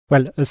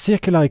Well, a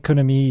circular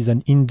economy is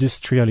an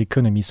industrial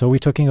economy. So we're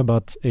talking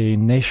about a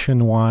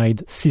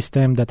nationwide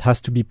system that has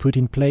to be put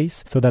in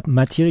place so that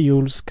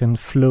materials can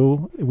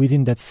flow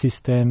within that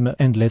system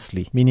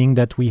endlessly, meaning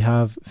that we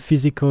have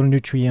physical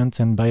nutrients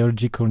and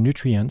biological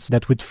nutrients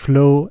that would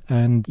flow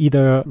and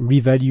either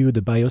revalue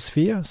the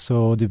biosphere.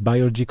 So the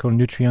biological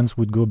nutrients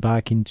would go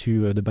back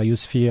into the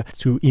biosphere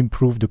to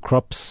improve the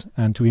crops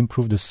and to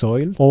improve the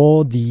soil,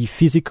 or the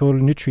physical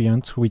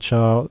nutrients, which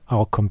are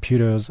our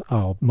computers,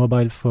 our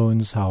mobile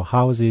phones, our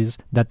houses,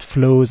 that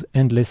flows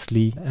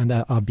endlessly and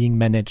are being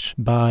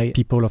managed by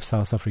people of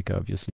South Africa, obviously.